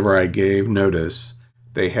whenever I gave notice,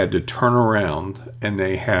 they had to turn around and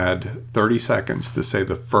they had 30 seconds to say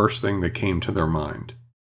the first thing that came to their mind.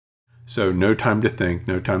 So no time to think,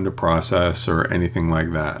 no time to process or anything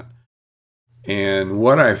like that. And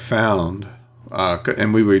what I found,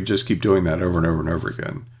 and we would just keep doing that over and over and over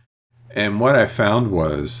again. And what I found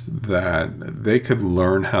was that they could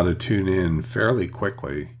learn how to tune in fairly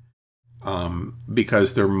quickly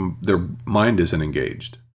because their mind isn't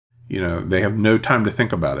engaged. They have no time to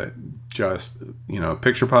think about it. Just, a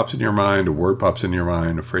picture pops in your mind, a word pops in your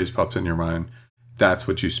mind, a phrase pops in your mind. That's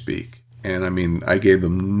what you speak. And I mean, I gave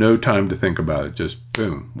them no time to think about it. Just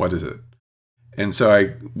boom, what is it? And so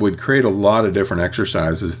I would create a lot of different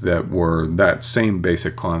exercises that were that same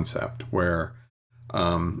basic concept where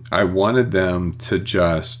I wanted them to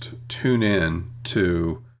just tune in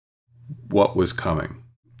to what was coming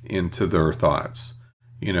into their thoughts,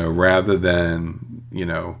 rather than,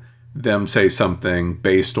 them say something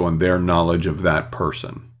based on their knowledge of that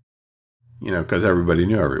person, because everybody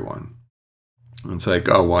knew everyone. And it's like,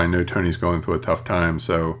 oh, well, I know Tony's going through a tough time.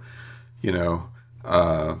 So,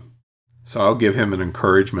 so I'll give him an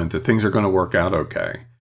encouragement that things are going to work out okay.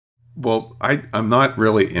 Well, I'm not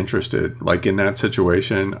really interested. Like in that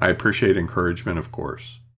situation, I appreciate encouragement, of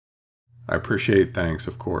course. I appreciate thanks,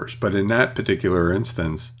 of course. But in that particular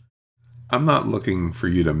instance, I'm not looking for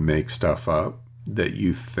you to make stuff up that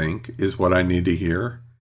you think is what I need to hear.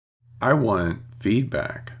 I want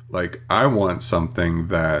feedback. Like I want something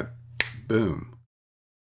that, boom,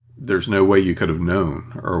 there's no way you could have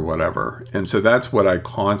known or whatever. And so that's what I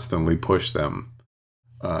constantly push them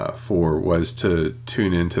for, was to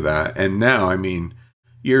tune into that. And now, I mean,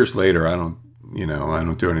 years later, I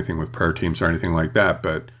don't do anything with prayer teams or anything like that,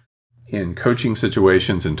 but in coaching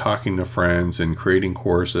situations and talking to friends and creating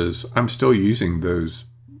courses, I'm still using those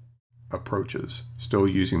approaches, still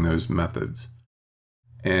using those methods.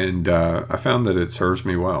 And I found that it serves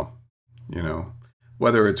me well,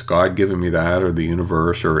 whether it's God giving me that or the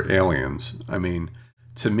universe or aliens. I mean,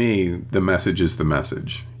 to me, the message is the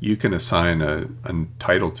message. You can assign a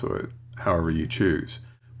title to it however you choose,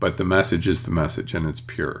 but the message is the message and it's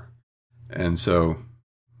pure. And so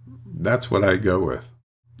that's what I go with.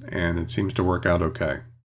 And it seems to work out okay.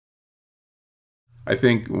 I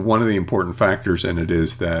think one of the important factors in it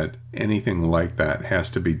is that anything like that has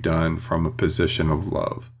to be done from a position of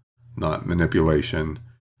love, not manipulation,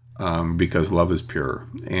 because love is pure.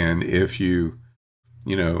 And if you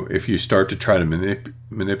start to try to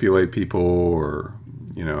manipulate people or,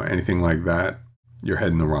 anything like that, you're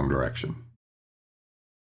heading the wrong direction.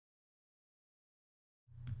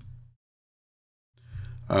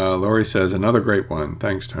 Lori says, another great one.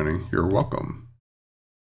 Thanks, Tony. You're welcome.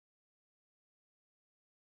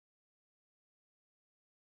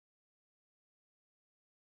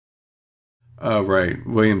 Right.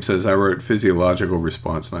 William says, I wrote physiological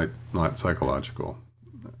response, not psychological.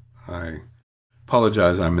 I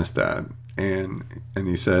apologize, I missed that. And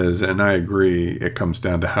he says, and I agree, it comes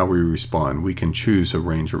down to how we respond. We can choose a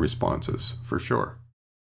range of responses, for sure.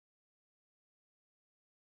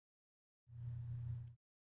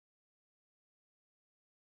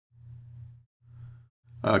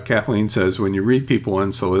 Kathleen says, when you read people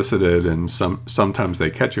unsolicited, and sometimes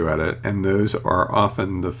they catch you at it, and those are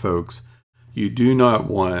often the folks you do not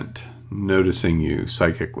want noticing you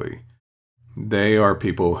psychically. They are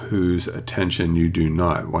people whose attention you do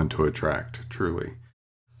not want to attract, truly.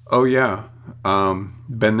 Oh, yeah.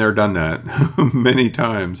 Been there, done that many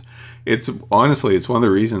times. It's one of the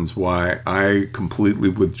reasons why I completely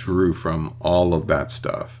withdrew from all of that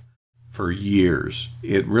stuff for years.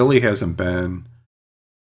 It really hasn't been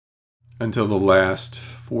until the last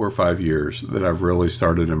 4 or 5 years that I've really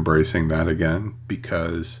started embracing that again,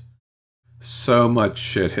 because so much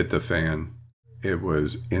shit hit the fan. It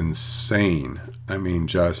was insane. I mean,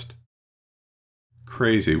 just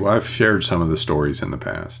crazy. Well, I've shared some of the stories in the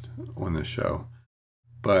past on this show,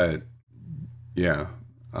 but yeah,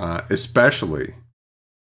 especially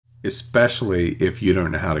if you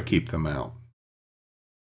don't know how to keep them out.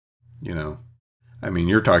 You know, I mean,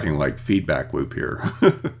 you're talking like feedback loop here.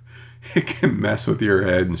 It can mess with your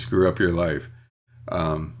head and screw up your life.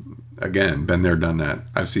 Again, been there, done that.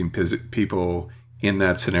 I've seen people in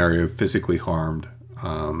that scenario physically harmed,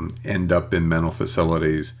 end up in mental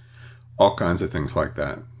facilities, all kinds of things like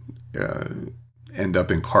that. End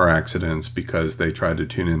up in car accidents because they tried to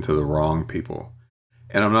tune into the wrong people.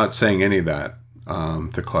 And I'm not saying any of that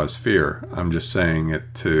to cause fear. I'm just saying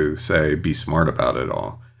it to say be smart about it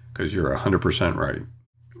all, because you're 100% right.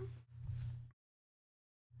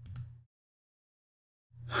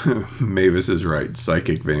 Mavis is right.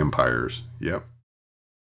 Psychic vampires. Yep.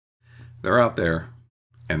 They're out there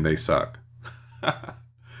and they suck.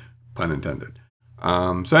 Pun intended.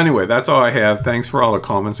 So anyway, that's all I have. Thanks for all the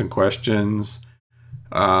comments and questions.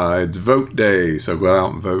 It's vote day, so go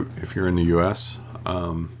out and vote if you're in the U.S.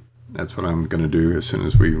 That's what I'm going to do as soon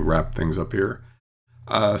as we wrap things up here.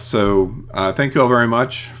 So thank you all very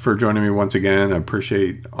much for joining me once again. I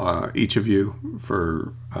appreciate each of you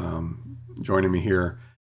for joining me here.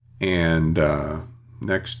 And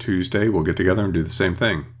next Tuesday, we'll get together and do the same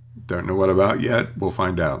thing. Don't know what about yet. We'll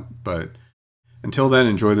find out. But until then,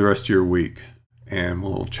 enjoy the rest of your week. And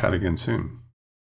we'll chat again soon.